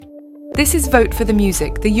This is Vote for the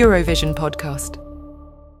Music, the Eurovision podcast.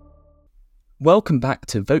 Welcome back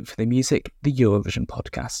to Vote for the Music, the Eurovision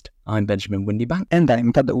podcast. I'm Benjamin Windybank. And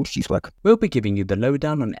I'm Tadeusz. We'll be giving you the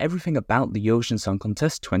lowdown on everything about the Eurovision Song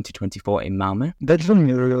Contest 2024 in Malmö, the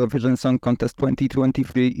Junior Eurovision Song Contest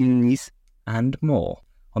 2023 in Nice, and more.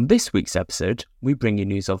 On this week's episode, we bring you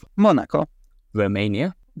news of Monaco,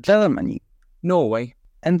 Romania, Germany, Norway,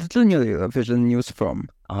 and Junior Eurovision news from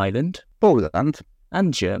Ireland, Poland,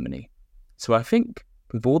 and Germany. So I think,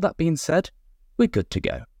 with all that being said, we're good to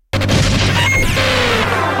go.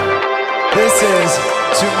 This is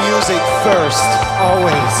to music first,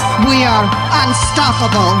 always. We are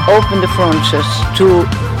unstoppable. Open the frontiers to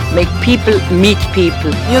make people meet people.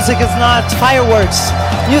 Music is not fireworks.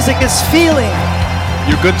 Music is feeling.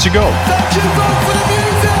 You're good to go. Thank you, Vote for the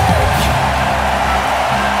Music!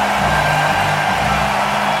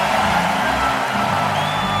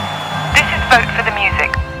 This is Vote for the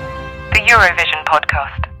Music, the Eurovision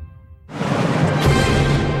podcast.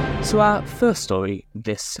 So our first story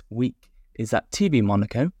this week is that TV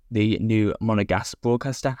Monaco, the new monogasque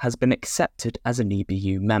broadcaster, has been accepted as an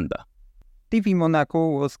EBU member. TV Monaco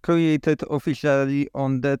was created officially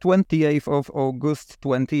on the 28th of August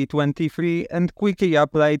 2023 and quickly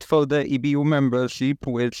applied for the EBU membership,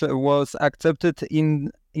 which was accepted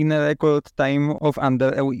in a record time of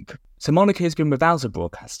under a week. So Monaco has been without a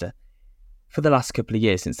broadcaster for the last couple of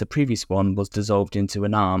years, since the previous one was dissolved into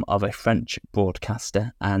an arm of a French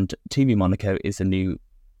broadcaster, and TV Monaco is a new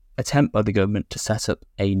attempt by the government to set up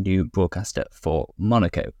a new broadcaster for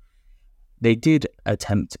Monaco. They did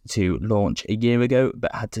attempt to launch a year ago,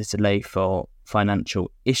 but had to delay for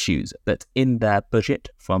financial issues. But in their budget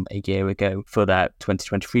from a year ago for their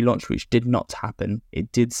 2023 launch, which did not happen,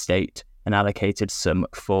 it did state an allocated sum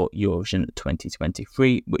for Eurovision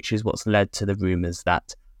 2023, which is what's led to the rumours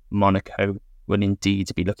that Monaco will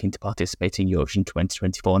indeed be looking to participate in Eurovision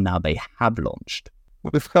 2024 now they have launched.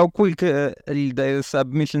 With how quickly their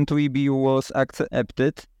submission to EBU was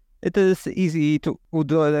accepted, it is easy to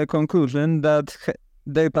draw the conclusion that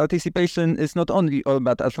their participation is not only all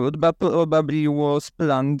but assured, but probably was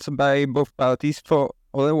planned by both parties for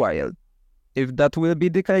a while. If that will be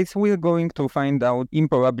the case, we're going to find out in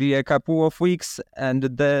probably a couple of weeks, and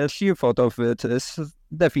the sheer thought of it is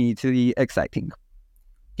definitely exciting.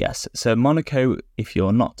 Yes, so Monaco, if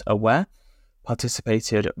you're not aware,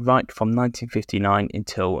 participated right from 1959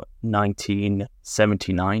 until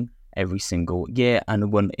 1979 every single year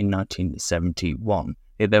and won in 1971.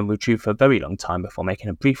 They then withdrew for a very long time before making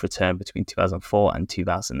a brief return between 2004 and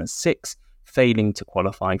 2006, failing to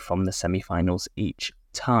qualify from the semi-finals each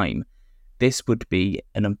time. This would be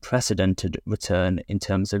an unprecedented return in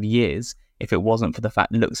terms of years if it wasn't for the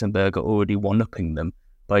fact Luxembourg are already one-upping them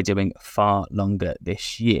by doing far longer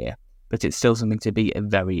this year. But it's still something to be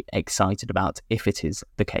very excited about if it is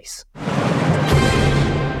the case.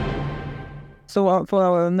 So for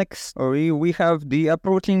our next story, we have the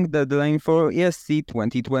approaching deadline for ESC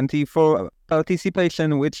 2024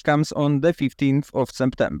 participation, which comes on the 15th of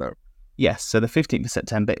September. Yes, so the 15th of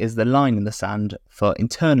September is the line in the sand for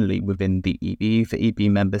internally within the EBU for EBU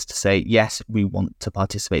members to say, yes, we want to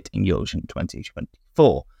participate in Eurovision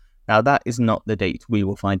 2024. Now, that is not the date we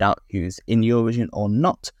will find out who's in Eurovision or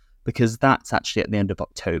not, because that's actually at the end of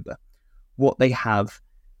October. What they have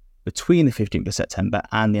between the 15th of September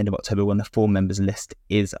and the end of October, when the full members list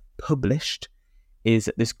is published, is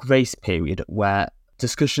this grace period where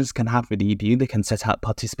discussions can have with the EBU. They can set out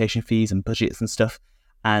participation fees and budgets and stuff,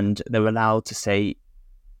 and they're allowed to say,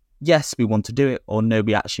 yes, we want to do it, or no,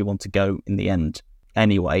 we actually want to go in the end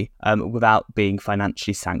anyway, without being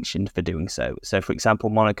financially sanctioned for doing so. So, for example,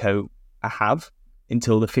 Monaco have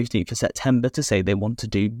until the 15th of September to say they want to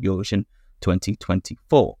do Eurovision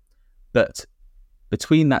 2024. But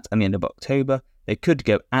between that and the end of October, they could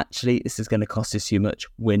go, actually, this is going to cost us too much,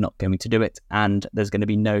 we're not going to do it, and there's going to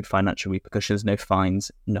be no financial repercussions, no fines,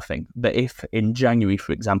 nothing. But if in January,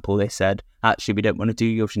 for example, they said, actually, we don't want to do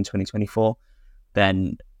Eurovision 2024,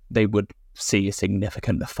 then they would see a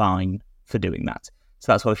significant fine for doing that.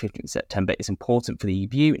 So that's why the 15th of September is important for the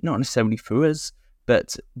EBU, not necessarily for us,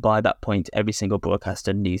 but by that point, every single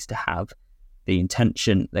broadcaster needs to have the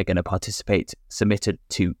intention they're going to participate submitted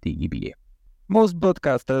to the EBU. Most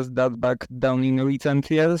broadcasters that back down in recent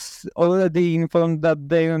years already informed that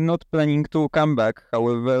they are not planning to come back.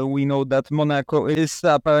 However, we know that Monaco is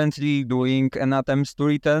apparently doing an attempt to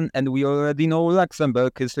return, and we already know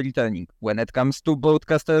Luxembourg is returning. When it comes to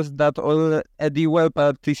broadcasters that already were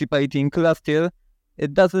participating last year,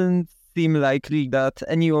 it doesn't seem likely that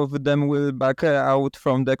any of them will back out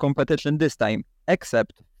from the competition this time,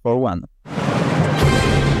 except for one.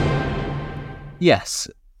 Yes.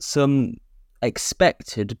 some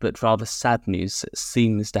expected but rather sad news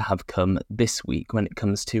seems to have come this week when it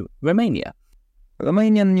comes to Romania.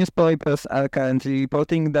 Romanian newspapers are currently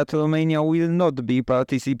reporting that Romania will not be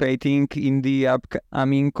participating in the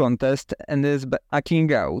upcoming contest and is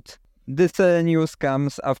backing out. This news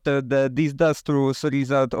comes after the disastrous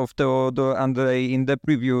result of Teodor Andrei in the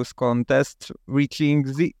previous contest, reaching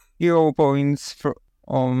 0 points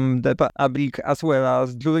from the public as well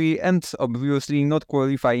as jury and obviously not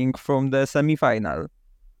qualifying from the semi-final.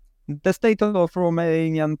 The state of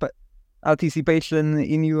Romanian participation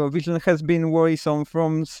in Eurovision has been worrisome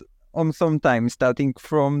on some time, starting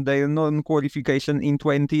from their non-qualification in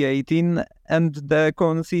 2018 and the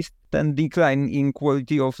consistent decline in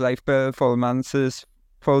quality of life performances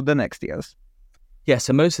for the next years. Yeah,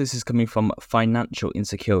 so most of this is coming from financial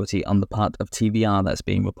insecurity on the part of TVR that's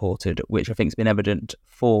being reported, which I think has been evident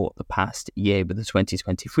for the past year with the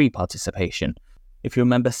 2023 participation. If you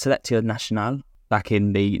remember, Selectio Nacional, back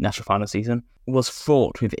in the national final season, was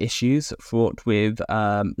fraught with issues, fraught with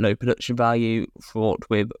low production value, fraught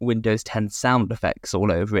with Windows 10 sound effects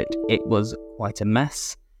all over it. It was quite a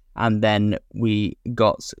mess. And then we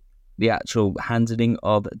got the actual handling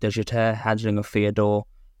of Dejater, handling of Theodore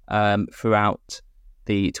throughout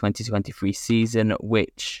the 2023 season,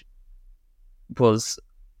 which was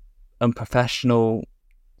unprofessional,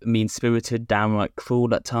 mean-spirited, downright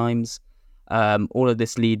cruel at times. All of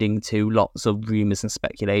this leading to lots of rumours and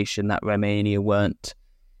speculation that Romania weren't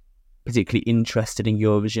particularly interested in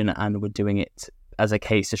Eurovision and were doing it as a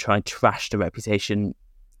case to try and trash the reputation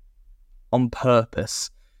on purpose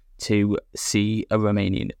to see a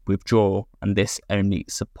Romanian withdrawal, and this only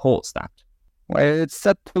supports that. While it's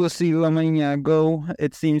sad to see Romania go,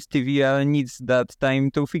 it seems TVR needs that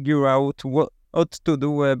time to figure out what to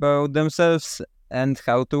do about themselves and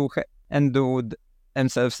how to handle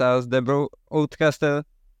themselves as the broadcaster,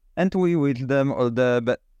 and we wish them all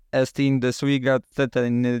the best in this regard.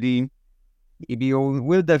 Certainly, EBO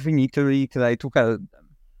will definitely try to help them.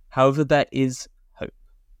 However, there is hope,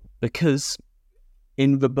 because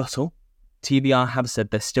in rebuttal, TVR have said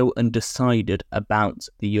they're still undecided about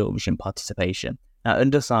the Eurovision participation. Now,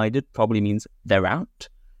 undecided probably means they're out,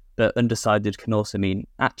 but undecided can also mean,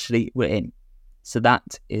 actually, we're in. So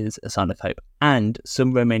that is a sign of hope. And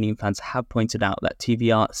some Romanian fans have pointed out that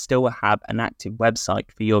TVR still have an active website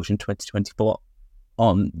for Eurovision 2024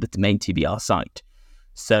 on the main TVR site.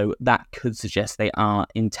 So that could suggest they are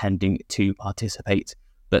intending to participate,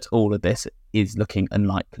 but all of this is looking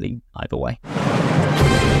unlikely either way.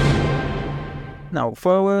 Now,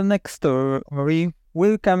 for our next story,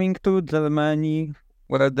 we're coming to Germany,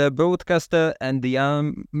 where the broadcaster and the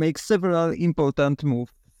arm make several important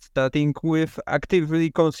moves, starting with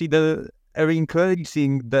actively considering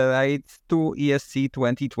releasing the rights to ESC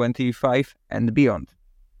 2025 and beyond.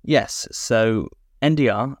 Yes, so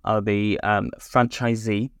NDR are the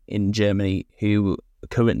franchisee in Germany who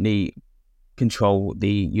currently control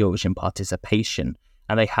the Eurovision participation,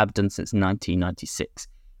 and they have done since 1996.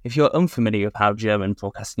 If you're unfamiliar with how German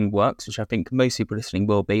broadcasting works, which I think most people listening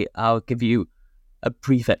will be, I'll give you a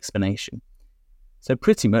brief explanation. So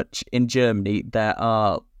pretty much in Germany, there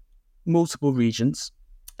are multiple regions,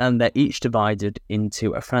 and they're each divided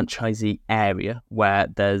into a franchisee area where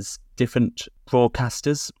there's different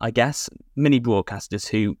broadcasters, I guess, mini broadcasters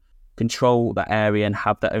who control that area and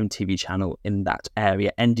have their own TV channel in that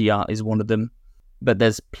area. NDR is one of them, but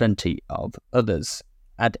there's plenty of others.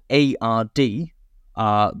 And ARD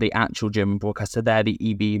are the actual German broadcaster. They're the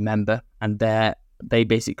EB member, and they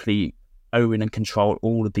basically own and control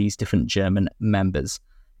all of these different German members,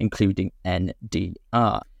 including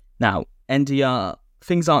NDR. Now, NDR,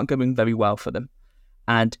 things aren't going very well for them,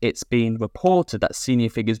 and it's been reported that senior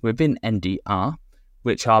figures within NDR,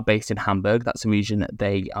 which are based in Hamburg, that's the region that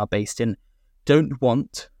they are based in, don't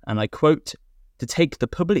want, and I quote, to take the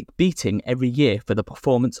public beating every year for the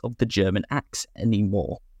performance of the German acts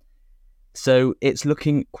anymore. So it's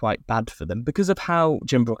looking quite bad for them. Because of how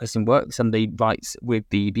German broadcasting works and the rights with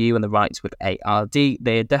the EBU and the rights with ARD,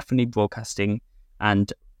 they are definitely broadcasting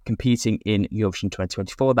and competing in Eurovision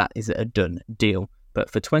 2024. That is a done deal. But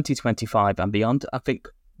for 2025 and beyond, I think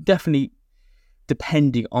definitely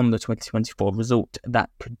depending on the 2024 result, that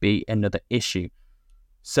could be another issue.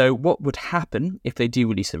 So what would happen if they do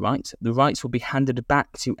release the rights? The rights will be handed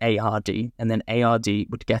back to ARD, and then ARD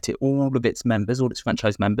would get it, all of its members, all its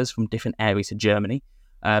franchise members from different areas of Germany,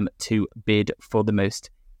 to bid for the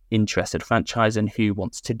most interested franchise and who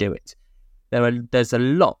wants to do it. There's a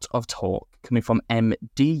lot of talk coming from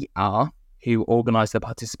MDR, who organised their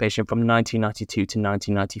participation from 1992 to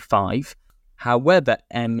 1995. However,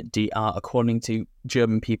 MDR, according to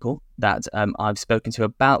German people, that I've spoken to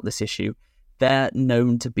about this issue, they're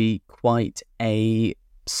known to be quite a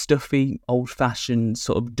stuffy, old-fashioned,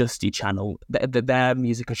 sort of dusty channel. Their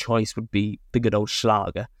music of choice would be the good old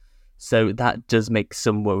Schlager. So that does make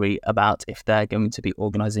some worry about if they're going to be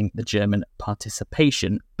organising the German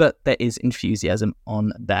participation, but there is enthusiasm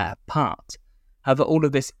on their part. However, all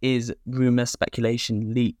of this is rumour,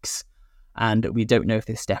 speculation, leaks, and we don't know if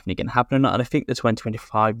this is definitely going to happen or not. And I think the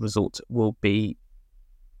 2025 result will be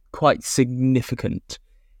quite significant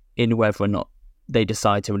in whether or not they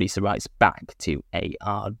decide to release the rights back to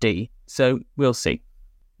ARD. So we'll see.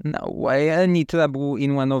 Now, while any trouble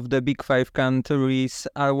in one of the big five countries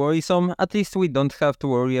are worrisome, at least we don't have to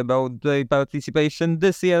worry about their participation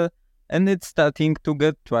this year, and it's starting to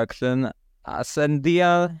get traction as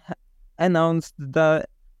NDR announced the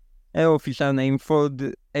official name for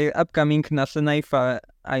the upcoming national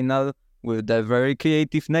final with the very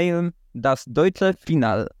creative name Das Deutsche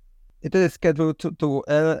Final. It is scheduled to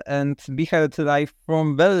air and be heard live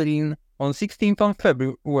from Berlin on 16th of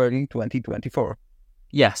February 2024.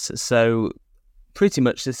 Yes, so pretty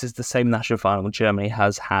much this is the same national final Germany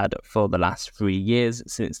has had for the last 3 years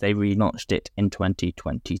since they relaunched it in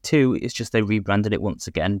 2022. It's just they rebranded it once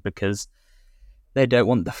again because they don't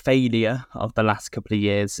want the failure of the last couple of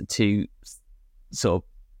years to sort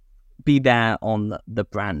of be there on the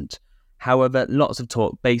brand. However, lots of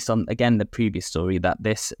talk based on, again, the previous story that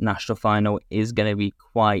this national final is going to be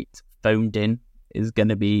quite phoned in, is going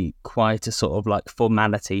to be quite a sort of like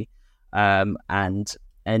formality. And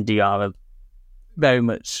NDR are very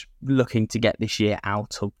much looking to get this year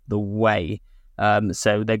out of the way.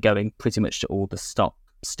 So they're going pretty much to all the stock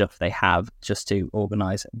stuff they have just to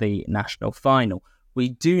organise the national final. We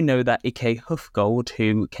do know that Ike Hufgold,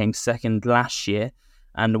 who came second last year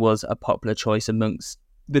and was a popular choice amongst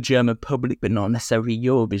the German public, but not necessarily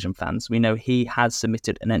Eurovision fans, we know he has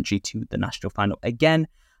submitted an entry to the national final again.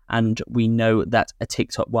 And we know that a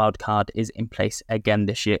TikTok wildcard is in place again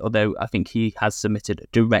this year, although I think he has submitted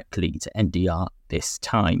directly to NDR this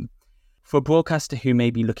time. For a broadcaster who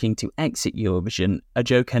may be looking to exit Eurovision, a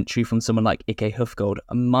joke entry from someone like Ike Hufgold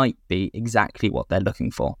might be exactly what they're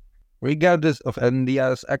looking for. Regardless of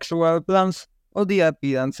NDR's actual plans, all the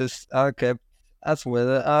appearances are kept, as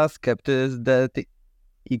well as kept is the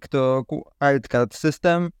TikTok wildcard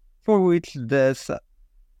system, for which the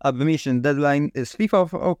submission deadline is 5th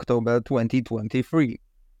of October 2023.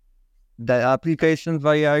 The application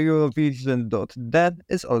via Eurovision.dev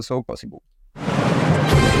is also possible.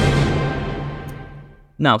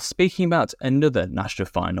 Now, speaking about another national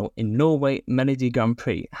final, in Norway, Melody Grand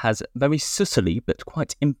Prix has very subtly but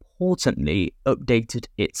quite importantly updated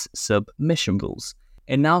its submission rules.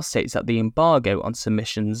 It now states that the embargo on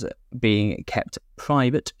submissions being kept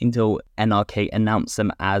private until NRK announce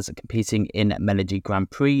them as competing in Melody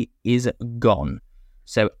Grand Prix is gone.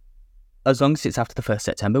 So as long as it's after the 1st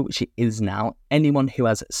September, which it is now, anyone who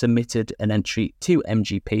has submitted an entry to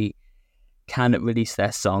MGP can release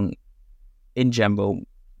their song in general,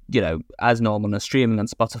 you know, as normal, as streaming on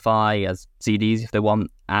Spotify, as CDs if they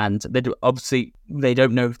want. And obviously they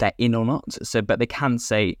don't know if they're in or not, but they can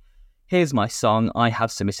say, here's my song, I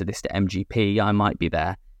have submitted this to MGP, I might be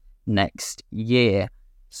there next year.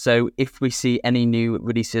 So if we see any new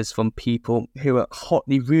releases from people who are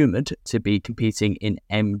hotly rumoured to be competing in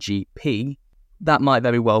MGP, that might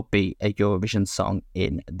very well be a Eurovision song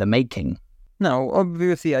in the making. Now,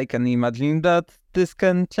 obviously I can imagine that this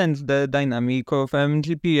can change the dynamic of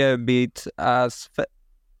MGP a bit, as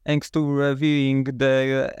thanks to reviewing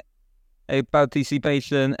their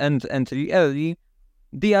participation and entry early,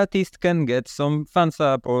 the artist can get some fan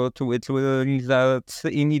support, which will result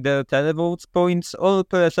in either televotes points or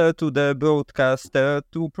pressure to the broadcaster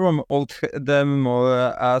to promote them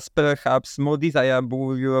more as perhaps more desirable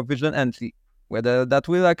Eurovision entry. Whether that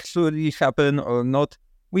will actually happen or not,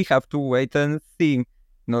 we have to wait and see.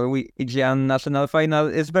 Norwegian national final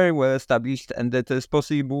is very well established, and it is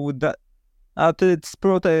possible that it's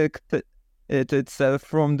protected itself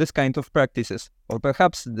from this kind of practices. Or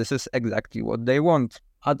perhaps this is exactly what they want.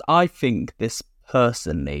 I think this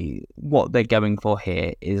personally, what they're going for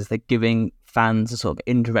here is they're giving fans a sort of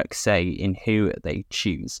indirect say in who they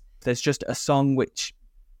choose. There's just a song which,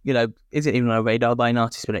 you know, isn't even on a radar by an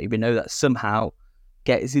artist, we don't even know, that somehow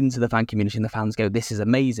gets into the fan community and the fans go, this is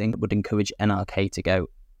amazing, would encourage NRK to go,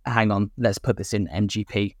 hang on, let's put this in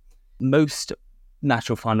MGP. Most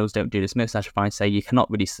national finals don't do this. Most national finals say you cannot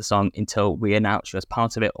release the song until we announce you as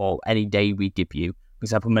part of it or any day we give you. For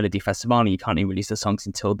example, Melody Festival, you can't even release the songs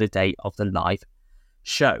until the day of the live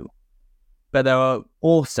show. But there are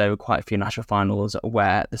also quite a few national finals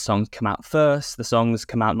where the songs come out first, the songs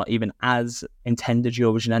come out not even as intended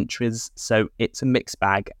Eurovision entries, so it's a mixed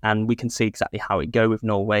bag, and we can see exactly how it go with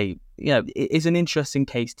Norway. It is an interesting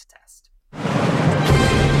case to test.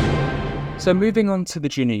 So moving on to the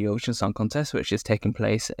Junior Eurovision Song Contest, which is taking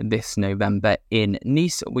place this November in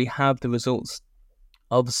Nice, we have the results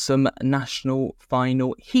of some national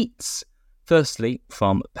final heats. Firstly,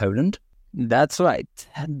 from Poland. That's right.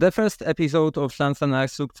 The first episode of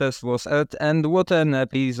Shenanigans Success was aired, and what an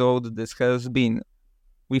episode this has been.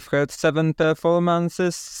 We've heard 7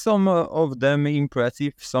 performances, some of them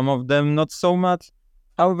impressive, some of them not so much.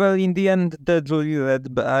 However, in the end, the jury,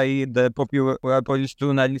 led by the popular Polish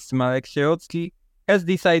journalist Marek Sierocki, has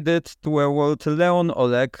decided to award Leon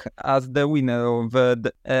Oleg as the winner of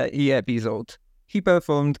the episode. He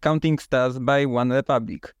performed Counting Stars by One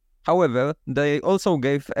Republic. However, they also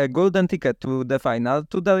gave a golden ticket to the final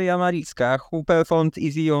to Daria Mariska, who performed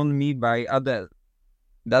Easy on Me by Adele.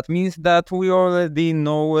 That means that we already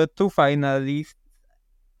know 2 finalists,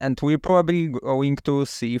 and we're probably going to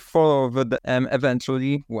see 4 of them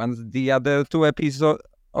eventually once the other 2 episodes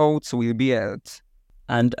will be aired.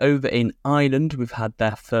 And over in Ireland, we've had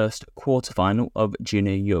their first quarterfinal of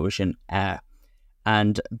Junior Eurovision air.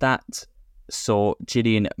 And that saw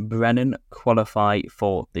Gillian Brennan qualify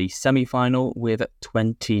for the semi-final with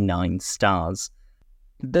 29 stars.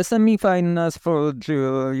 The semi-finals for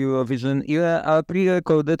Junior Eurovision era are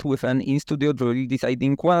pre-recorded with an in-studio jury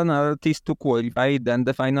deciding one artist to qualify, then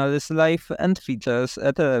the final is live and features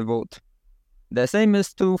a televote. The same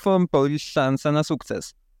is true for Polish Szansa na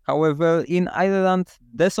Sukces. However, in Ireland,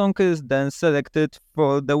 the song is then selected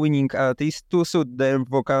for the winning artist to suit their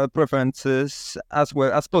vocal preferences as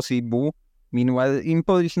well as possible. Meanwhile, in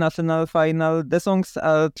Polish national final, the songs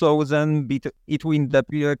are chosen between the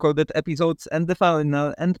pre-recorded episodes and the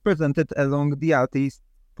final and presented along the artist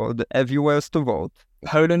for the viewers to vote.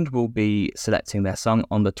 Poland will be selecting their song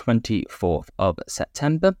on the 24th of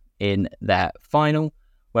September in their final,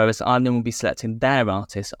 whereas Ireland will be selecting their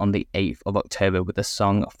artist on the 8th of October with the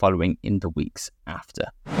song following in the weeks after.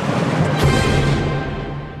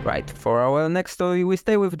 Right, for our next story, we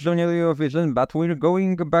stay with Junior Eurovision, but we're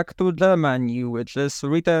going back to Germany, which is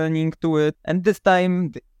returning to it, and this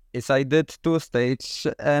time decided to stage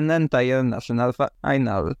an entire national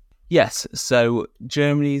final. Yes, so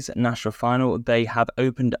Germany's national final, they have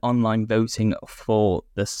opened online voting for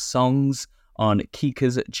the songs on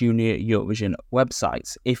Kika's Junior Eurovision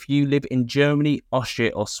websites. If you live in Germany, Austria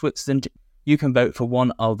or Switzerland, you can vote for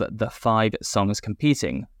one of the 5 songs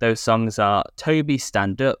competing. Those songs are Toby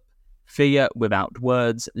Stand Up, Fia Without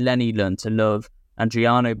Words, Lenny Learn to Love,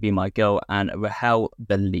 Adriano Be My Girl, and Rahel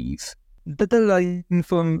Believe. The deadline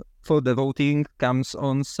for the voting comes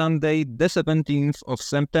on Sunday, the 17th of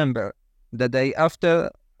September. The day after,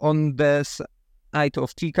 on the site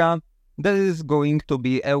of Kika, there is going to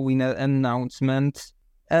be a winner announcement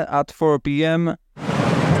at 4 p.m.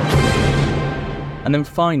 And then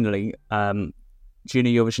finally,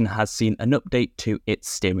 Junior Eurovision has seen an update to its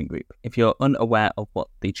steering group. If you're unaware of what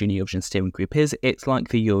the Junior Eurovision steering group is, it's like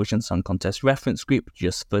the Eurovision Song Contest reference group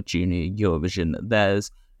just for Junior Eurovision.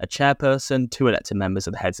 There's a chairperson, 2 elected members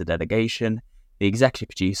of the heads of delegation, the executive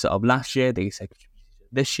producer of last year, the executive producer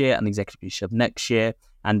of this year, and the executive producer of next year,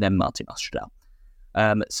 and then Martin Ostradal.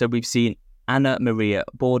 So we've seen Ana Maria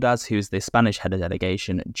Bordas, who is the Spanish head of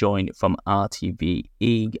delegation, joined from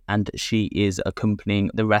RTVE, and she is accompanying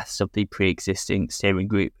the rest of the pre-existing steering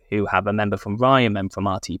group, who have a member from RAI, a member from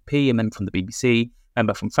RTP, a member from the BBC, a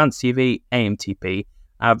member from France TV, AMTP,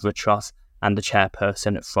 Avratros, and the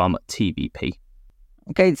chairperson from TVP.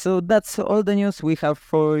 Okay, so that's all the news we have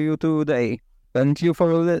for you today. Thank you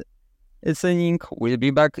for listening. We'll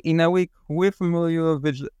be back in a week with more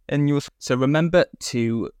Eurovision news. So remember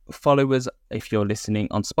to follow us if you're listening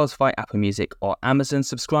on Spotify, Apple Music or Amazon.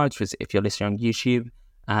 Subscribe to us if you're listening on YouTube,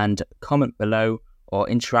 and comment below or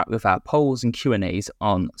interact with our polls and Q&As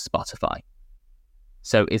on Spotify.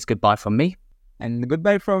 So it's goodbye from me. And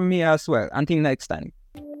goodbye from me as well. Until next time.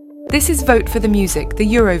 This is Vote for the Music, the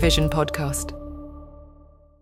Eurovision podcast.